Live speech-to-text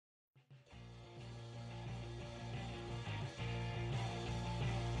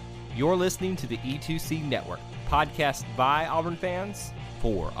You're listening to the E2C Network, podcast by Auburn fans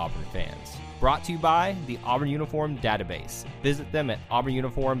for Auburn fans. Brought to you by the Auburn Uniform Database. Visit them at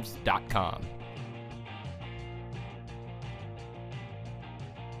auburnuniforms.com.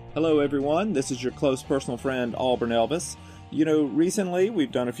 Hello, everyone. This is your close personal friend, Auburn Elvis. You know, recently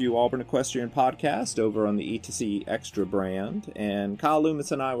we've done a few Auburn Equestrian podcasts over on the E2C Extra brand, and Kyle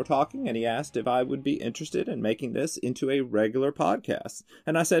Loomis and I were talking, and he asked if I would be interested in making this into a regular podcast.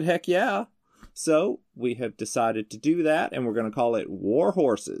 And I said, heck yeah. So we have decided to do that, and we're going to call it War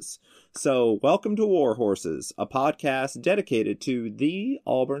Horses. So welcome to War Horses, a podcast dedicated to the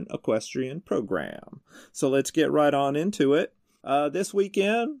Auburn Equestrian program. So let's get right on into it. This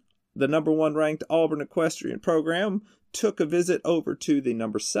weekend, the number 1 ranked Auburn Equestrian program took a visit over to the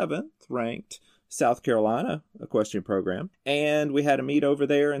number 7th ranked South Carolina Equestrian program. And we had a meet over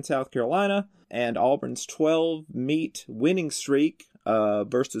there in South Carolina, and Auburn's 12 meet winning streak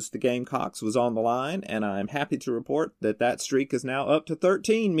versus the Gamecocks was on the line, and I'm happy to report that that streak is now up to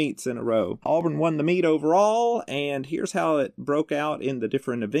 13 meets in a row. Auburn won the meet overall, and here's how it broke out in the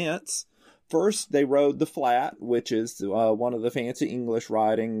different events. First, they rode the flat, which is one of the fancy English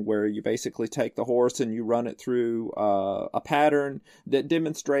riding where you basically take the horse and you run it through a pattern that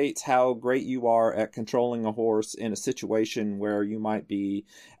demonstrates how great you are at controlling a horse in a situation where you might be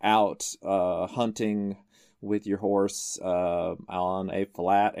out hunting with your horse on a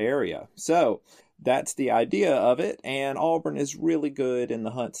flat area. So that's the idea of it, and Auburn is really good in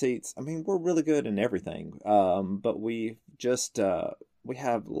the hunt seats. I mean, we're really good in everything, but we just... we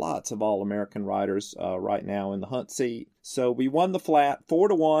have lots of All-American riders right now in the hunt seat. So we won the flat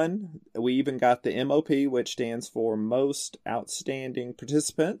 4-1. We even got the MOP, which stands for Most Outstanding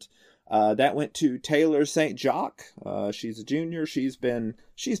Participant. That went to Taylor St. Jacques. She's a junior. She's been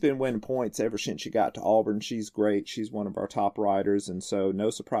winning points ever since she got to Auburn. She's great. She's one of our top riders, and so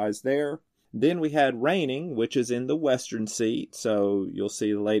no surprise there. Then we had reining, which is in the western seat. So you'll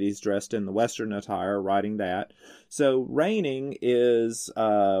see the ladies dressed in the western attire riding that. So reining is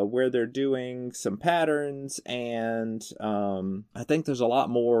where they're doing some patterns, and I think there's a lot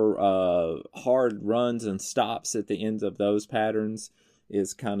more hard runs and stops at the ends of those patterns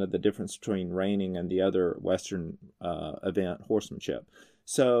is kind of the difference between reining and the other western event, horsemanship.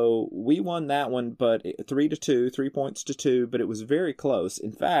 So we won that one, but 3-2, 3 points to 2, but it was very close.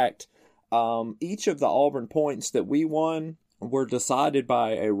 In fact, each of the Auburn points that we won were decided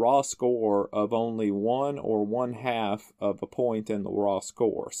by a raw score of only 1 or 1/2 of a point in the raw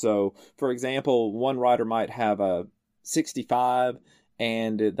score. So, for example, one rider might have a 65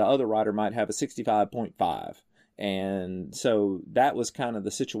 and the other rider might have a 65.5. And so that was kind of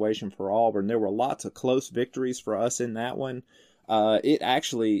the situation for Auburn. There were lots of close victories for us in that one. It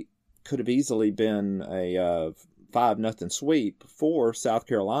actually could have easily been a 5-0 sweep for South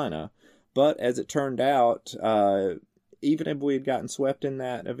Carolina. But as it turned out, even if we had gotten swept in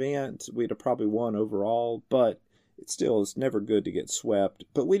that event, we'd have probably won overall. But it still is never good to get swept.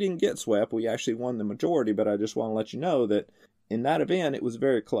 But we didn't get swept. We actually won the majority. But I just want to let you know that in that event, it was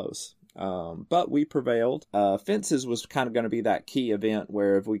very close. But we prevailed. Fences was kind of going to be that key event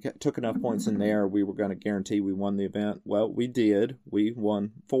where if we took enough points in there, we were going to guarantee we won the event. Well, we did. We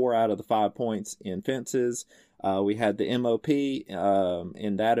won 4 out of the 5 points in fences. We had the MOP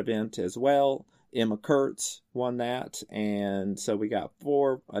in that event as well. Emma Kurtz won that, and so we got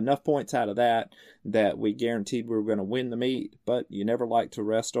enough points out of that we guaranteed we were going to win the meet. But you never like to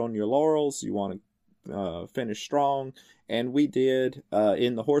rest on your laurels. You want to finish strong, and we did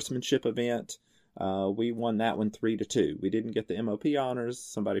in the horsemanship event. We won that one 3-2. We didn't get the MOP honors.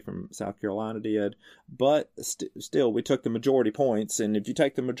 Somebody from South Carolina did. But still, we took the majority points. And if you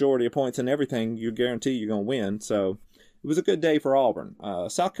take the majority of points in everything, you guarantee you're going to win. So it was a good day for Auburn.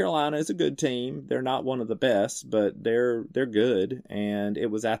 South Carolina is a good team. They're not one of the best, but they're good. And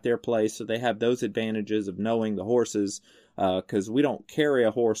it was at their place, so they have those advantages of knowing the horses. Because we don't carry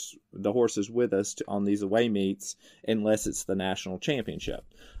the horses with us on these away meets unless it's the national championship.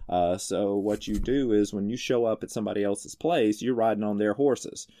 So what you do is when you show up at somebody else's place, you're riding on their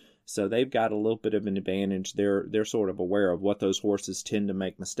horses. So they've got a little bit of an advantage. They're sort of aware of what those horses tend to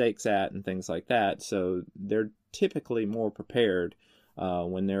make mistakes at and things like that. So they're typically more prepared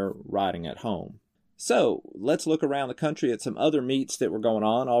when they're riding at home. So let's look around the country at some other meets that were going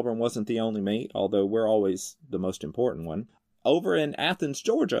on. Auburn wasn't the only meet, although we're always the most important one. Over in Athens,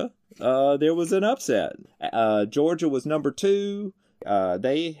 Georgia, there was an upset. Georgia was number 2.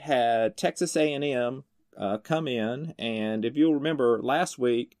 They had Texas A&M come in, and if you'll remember last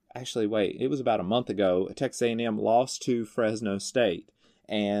week, it was about a month ago, Texas A&M lost to Fresno State.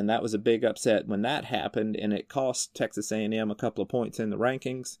 And that was a big upset when that happened, and it cost Texas A&M a couple of points in the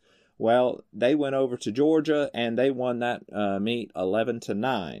rankings. Well, they went over to Georgia and they won that meet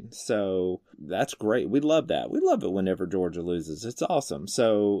 11-9. So that's great. We love that. We love it whenever Georgia loses. It's awesome.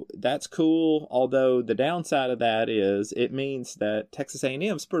 So that's cool. Although the downside of that is it means that Texas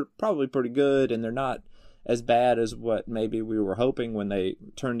A&M's probably pretty good, and they're not as bad as what maybe we were hoping when they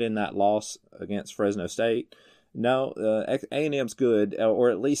turned in that loss against Fresno State. No, A&M's good,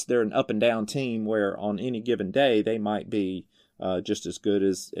 or at least they're an up and down team where on any given day they might be just as good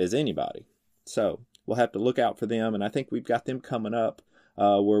as anybody. So we'll have to look out for them, and I think we've got them coming up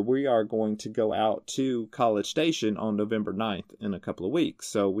where we are going to go out to College Station on November 9th in a couple of weeks.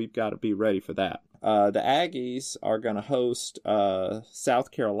 So we've got to be ready for that. The Aggies are going to host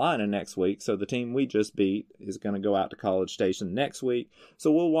South Carolina next week. So the team we just beat is going to go out to College Station next week.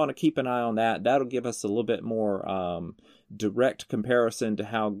 So we'll want to keep an eye on that. That'll give us a little bit more direct comparison to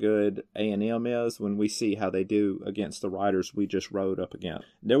how good A&M is when we see how they do against the Riders we just rode up against.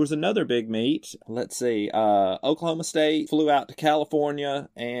 There was another big meet. Let's see. Oklahoma State flew out to California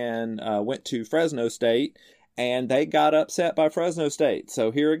and went to Fresno State, and they got upset by Fresno State.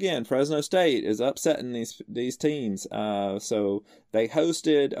 So here again, Fresno State is upsetting these teams. So they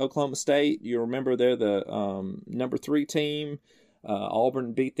hosted Oklahoma State. You remember they're the number 3 team.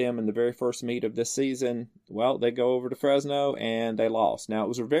 Auburn beat them in the very first meet of this season. Well, they go over to Fresno and they lost. Now, it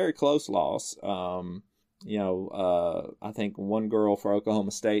was a very close loss. I think one girl for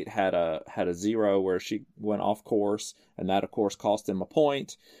Oklahoma State had a 0 where she went off course, and that, of course, cost them a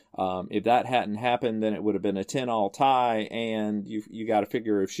point. If that hadn't happened, then it would have been a 10-all tie, and you got to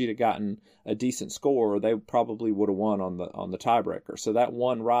figure if she'd have gotten a decent score, they probably would have won on the tiebreaker. So that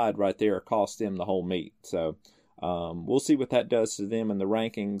one ride right there cost them the whole meet. So we'll see what that does to them in the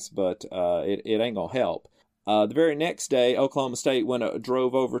rankings, but it ain't gonna help. The very next day, Oklahoma State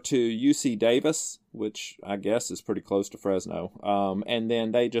drove over to UC Davis, which I guess is pretty close to Fresno. And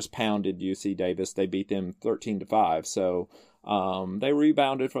then they just pounded UC Davis. They beat them 13-5. So they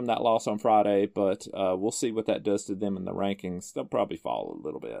rebounded from that loss on Friday, but we'll see what that does to them in the rankings. They'll probably fall a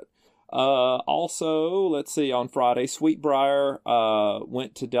little bit. Also, let's see, on Friday, Sweetbriar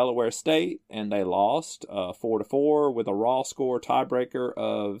went to Delaware State, and they lost 4-4 with a raw score tiebreaker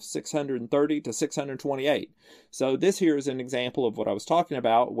of 630-628. So this here is an example of what I was talking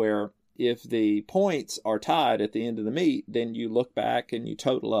about, where if the points are tied at the end of the meet, then you look back and you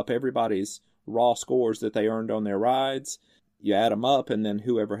total up everybody's raw scores that they earned on their rides. You add them up, and then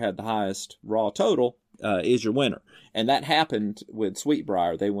whoever had the highest raw total is your winner. And that happened with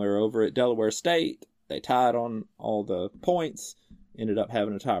Sweetbriar. They were over at Delaware State. They tied on all the points, ended up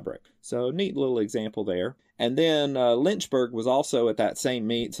having a tiebreak. So neat little example there. And then Lynchburg was also at that same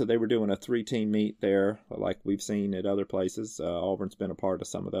meet, so they were doing a 3-team meet there, like we've seen at other places. Auburn's been a part of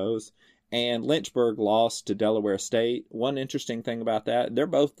some of those. And Lynchburg lost to Delaware State. One interesting thing about that, they're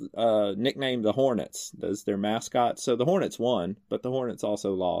both nicknamed the Hornets as their mascot. So the Hornets won, but the Hornets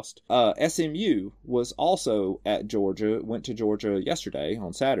also lost. SMU was also at Georgia, went to Georgia yesterday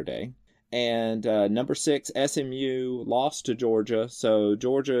on Saturday. And number 6, SMU lost to Georgia. So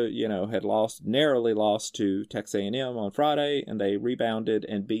Georgia, had narrowly lost to Texas A&M on Friday, and they rebounded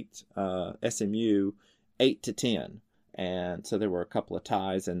and beat SMU 8-10. And so there were a couple of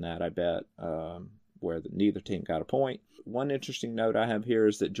ties in that, I bet, where neither team got a point. One interesting note I have here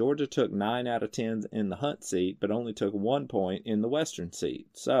is that Georgia took 9 out of 10 in the Hunt seat, but only took 1 point in the Western seat.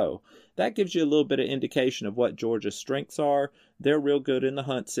 So that gives you a little bit of indication of what Georgia's strengths are. They're real good in the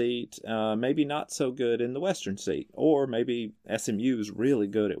Hunt seat, maybe not so good in the Western seat. Or maybe SMU's really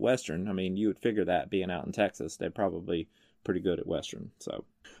good at Western. I mean, you would figure that being out in Texas, they're probably pretty good at Western.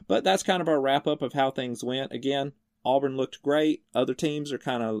 But that's kind of our wrap-up of how things went. Again, Auburn looked great. Other teams are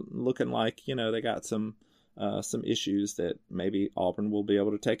kind of looking like, they got some issues that maybe Auburn will be able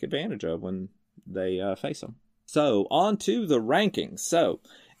to take advantage of when they face them. So, on to the rankings. So,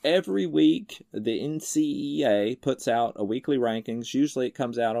 every week, the NCEA puts out a weekly rankings. Usually it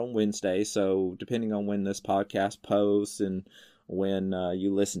comes out on Wednesday, so depending on when this podcast posts and when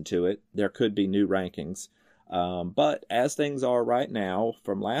you listen to it, there could be new rankings. But as things are right now,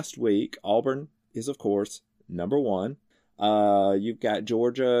 from last week, Auburn is, of course, number 1. You've got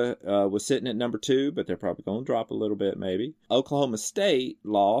Georgia was sitting at number 2, but they're probably going to drop a little bit maybe. Oklahoma State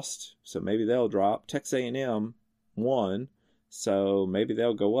lost, so maybe they'll drop. Texas A&M won, so maybe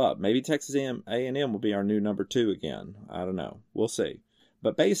they'll go up. Maybe Texas A&M will be our new number 2 again. I don't know. We'll see.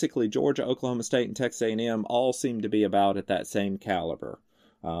 But basically, Georgia, Oklahoma State, and Texas A&M all seem to be about at that same caliber.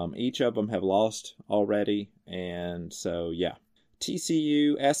 Each of them have lost already, and so, yeah.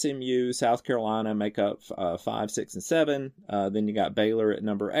 TCU, SMU, South Carolina make up 5, 6, and 7. Then you got Baylor at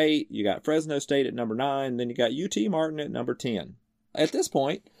number 8. You got Fresno State at number 9. Then you got UT Martin at number 10. At this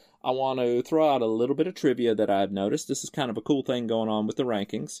point, I want to throw out a little bit of trivia that I've noticed. This is kind of a cool thing going on with the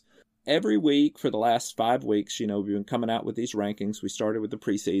rankings. Every week for the last 5 weeks, we've been coming out with these rankings. We started with the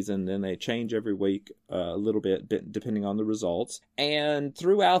preseason, then they change every week a little bit depending on the results. And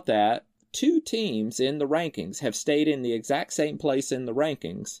throughout that, 2 teams in the rankings have stayed in the exact same place in the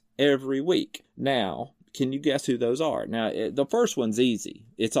rankings every week. Now, can you guess who those are? Now, the first one's easy.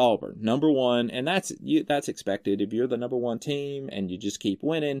 It's Auburn, number 1, and that's expected. If you're the number 1 team and you just keep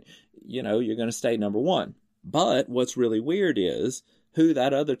winning, you're going to stay number 1. But what's really weird is who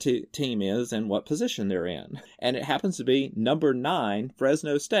that other team is and what position they're in. And it happens to be number 9,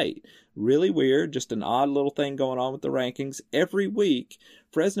 Fresno State. Really weird, just an odd little thing going on with the rankings. Every week,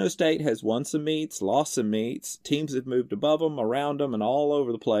 Fresno State has won some meets, lost some meets. Teams have moved above them, around them, and all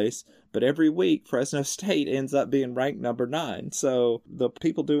over the place. But every week, Fresno State ends up being ranked number 9. So the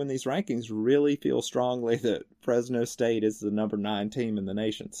people doing these rankings really feel strongly that Fresno State is the number 9 team in the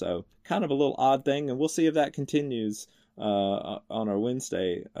nation. So kind of a little odd thing, and we'll see if that continues on our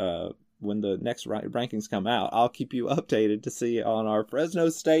Wednesday when the next rankings come out. I'll keep you updated to see on our Fresno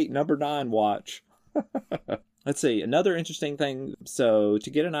State number 9 watch. Let's see, another interesting thing. So to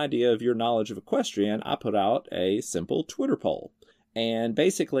get an idea of your knowledge of equestrian, I put out a simple Twitter poll. And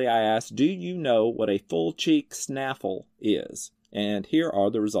basically I asked, do you know what a full cheek snaffle is? And here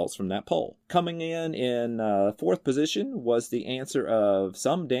are the results from that poll. Coming in 4th position was the answer of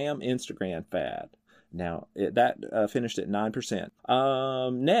some damn Instagram fad. Now, that finished at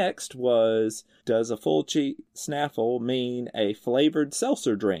 9%. Next was, does a full cheek snaffle mean a flavored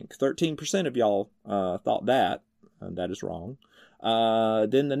seltzer drink? 13% of y'all thought that. That is wrong.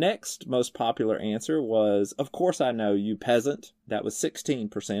 Then the next most popular answer was, of course I know, you peasant. That was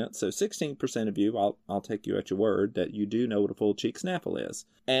 16%. So 16% of you, I'll take you at your word, that you do know what a full cheek snaffle is.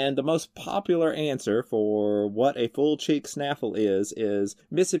 And the most popular answer for what a full cheek snaffle is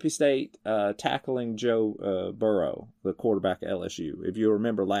Mississippi State tackling Joe Burrow, the quarterback at LSU. If you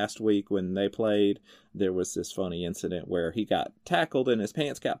remember last week when they played, there was this funny incident where he got tackled and his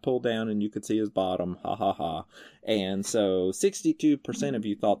pants got pulled down and you could see his bottom. Ha ha ha. And so 62% of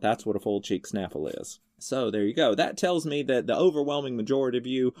you thought that's what a full cheek snaffle is. So there you go. That tells me that the overwhelming majority of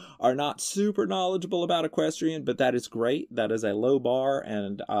you are not super knowledgeable about equestrian, but that is great. That is a low bar,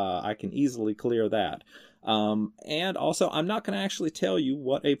 and I can easily clear that. And also, I'm not going to actually tell you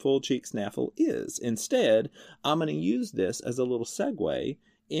what a full cheek snaffle is. Instead, I'm going to use this as a little segue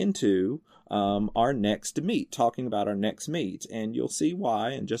into our next meet, talking about our next meet. And you'll see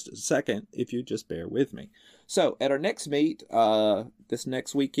why in just a second if you just bear with me. So at our next meet, this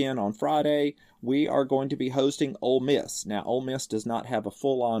next weekend on Friday, we are going to be hosting Ole Miss. Now, Ole Miss does not have a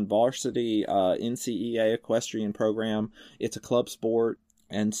full-on varsity NCEA equestrian program. It's a club sport.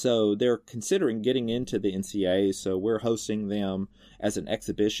 And so they're considering getting into the NCAA, so we're hosting them as an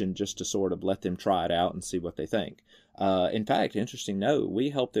exhibition just to sort of let them try it out and see what they think. In fact, interesting note, we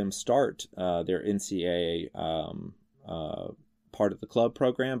helped them start their NCAA part of the club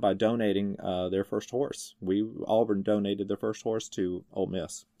program by donating their first horse. Auburn donated their first horse to Ole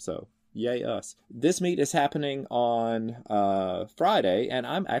Miss, so yay us. This meet is happening on Friday, and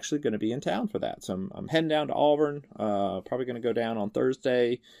I'm actually going to be in town for that. So I'm heading down to Auburn, probably going to go down on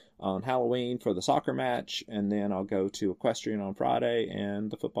Thursday on Halloween for the soccer match, and then I'll go to equestrian on Friday and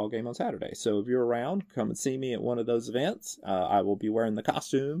the football game on Saturday. So if you're around, come and see me at one of those events. I will be wearing the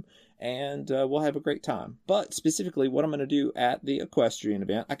costume, and we'll have a great time. But specifically, what I'm going to do at the equestrian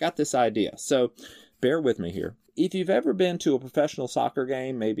event, I got this idea. So bear with me here. If you've ever been to a professional soccer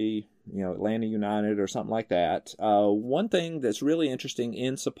game, maybe Atlanta United or something like that, one thing that's really interesting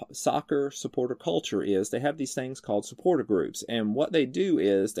in soccer supporter culture is they have these things called supporter groups. And what they do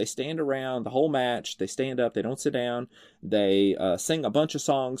is they stand around the whole match, they stand up, they don't sit down, they sing a bunch of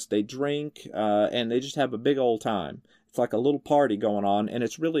songs, they drink, and they just have a big old time. It's like a little party going on, and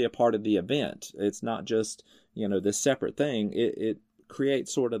it's really a part of the event. It's not just, this separate thing. It create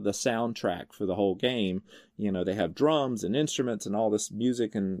sort of the soundtrack for the whole game. They have drums and instruments and all this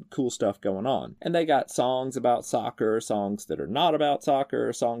music and cool stuff going on. And they got songs about soccer, songs that are not about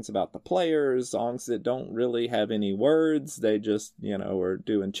soccer, songs about the players, songs that don't really have any words. They just, are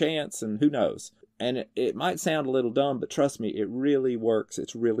doing chants and who knows. And it might sound a little dumb, but trust me, it really works.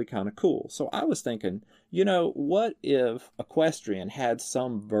 It's really kind of cool. So I was thinking, what if equestrian had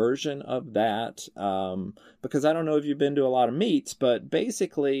some version of that? Because I don't know if you've been to a lot of meets, but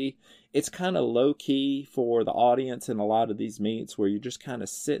basically it's kind of low key for the audience in a lot of these meets where you're just kind of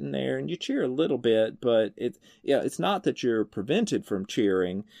sitting there and you cheer a little bit, but it's not that you're prevented from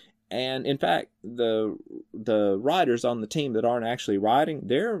cheering. And in fact, the riders on the team that aren't actually riding,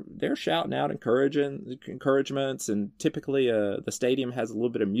 they're shouting out encouragements, and typically the stadium has a little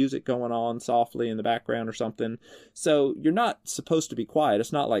bit of music going on softly in the background or something. So you're not supposed to be quiet.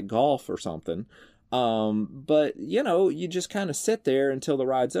 It's not like golf or something. But you just kind of sit there until the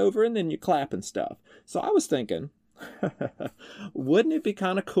ride's over, and then you clap and stuff. So I was thinking, wouldn't it be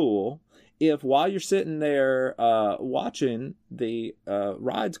kind of cool if while you're sitting there watching the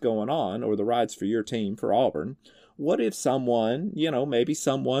rides going on, or the rides for your team for Auburn, what if someone, maybe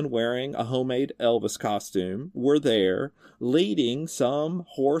someone wearing a homemade Elvis costume were there leading some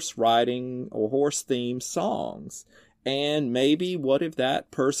horse riding or horse themed songs? And maybe what if that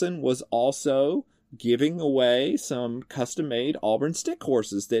person was also giving away some custom-made Auburn stick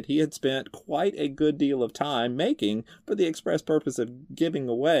horses that he had spent quite a good deal of time making for the express purpose of giving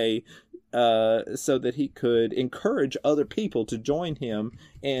away, so that he could encourage other people to join him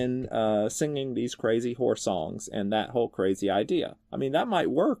in singing these crazy horse songs and that whole crazy idea. I mean, that might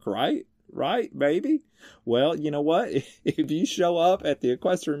work, right? Right, baby? Well, you know what? If you show up at the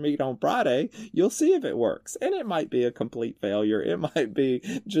equestrian meet on Friday, you'll see if it works. And it might be a complete failure. It might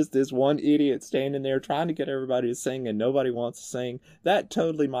be just this one idiot standing there trying to get everybody to sing and nobody wants to sing. That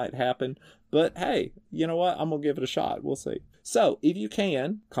totally might happen. But hey, you know what? I'm going to give it a shot. We'll see. So, if you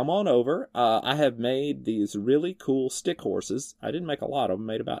can, come on over. I have made these really cool stick horses. I didn't make a lot of them,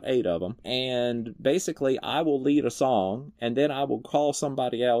 made about 8 of them. And basically, I will lead a song, and then I will call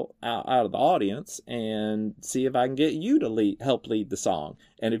somebody out of the audience and see if I can get you to help lead the song.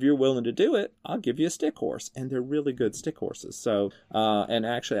 And if you're willing to do it, I'll give you a stick horse. And they're really good stick horses. So, and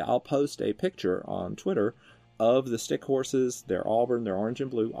actually, I'll post a picture on Twitter of the stick horses. They're Auburn, they're orange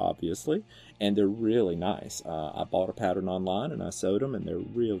and blue, obviously, and they're really nice. I bought a pattern online and I sewed them, and they're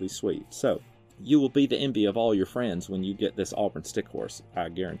really sweet. So you will be the envy of all your friends when you get this Auburn stick horse, I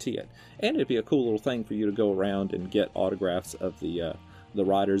guarantee it. And it'd be a cool little thing for you to go around and get autographs of the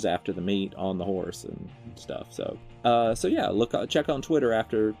riders after the meet on the horse and stuff. So yeah, check on Twitter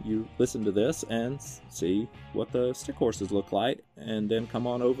after you listen to this and see what the stick horses look like, and then come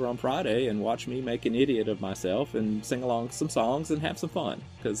on over on Friday and watch me make an idiot of myself and sing along some songs and have some fun,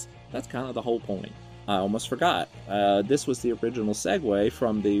 because that's kind of the whole point. I almost forgot. This was the original segue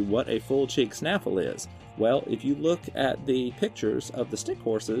from the what a full cheek snaffle is. Well, if you look at the pictures of the stick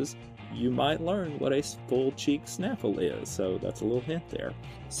horses, you might learn what a full cheek snaffle is. So that's a little hint there.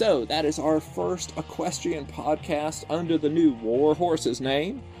 So that is our first equestrian podcast under the new War Horses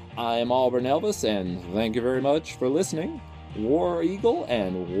name. I am Auburn Elvis, and thank you very much for listening. War Eagle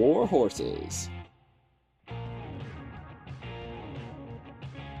and War Horses.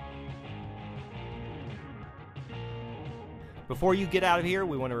 Before you get out of here,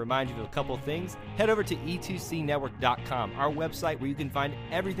 we want to remind you of a couple of things. Head over to e2cnetwork.com, our website where you can find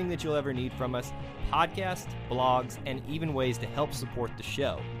everything that you'll ever need from us, podcasts, blogs, and even ways to help support the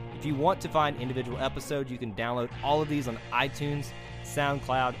show. If you want to find individual episodes, you can download all of these on iTunes,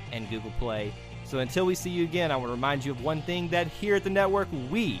 SoundCloud, and Google Play. So until we see you again, I want to remind you of one thing, that here at the network,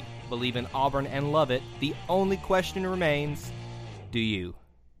 we believe in Auburn and love it. The only question remains, do you?